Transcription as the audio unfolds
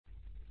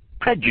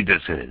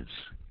Prejudices.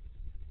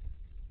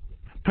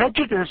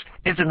 Prejudice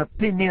is an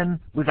opinion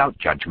without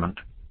judgment.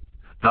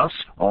 Thus,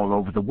 all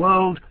over the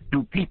world,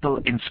 do people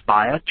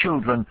inspire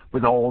children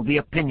with all the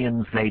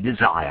opinions they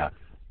desire,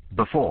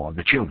 before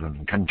the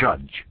children can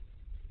judge.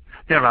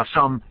 There are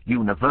some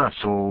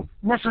universal,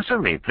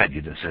 necessary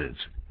prejudices,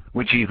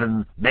 which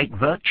even make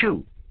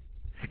virtue.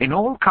 In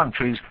all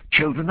countries,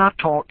 children are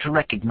taught to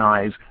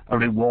recognize a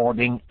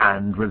rewarding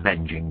and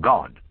revenging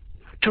God,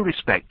 to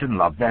respect and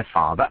love their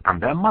father and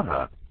their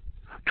mother,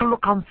 to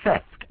look on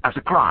theft as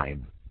a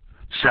crime,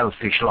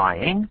 selfish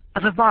lying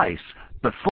as a vice, but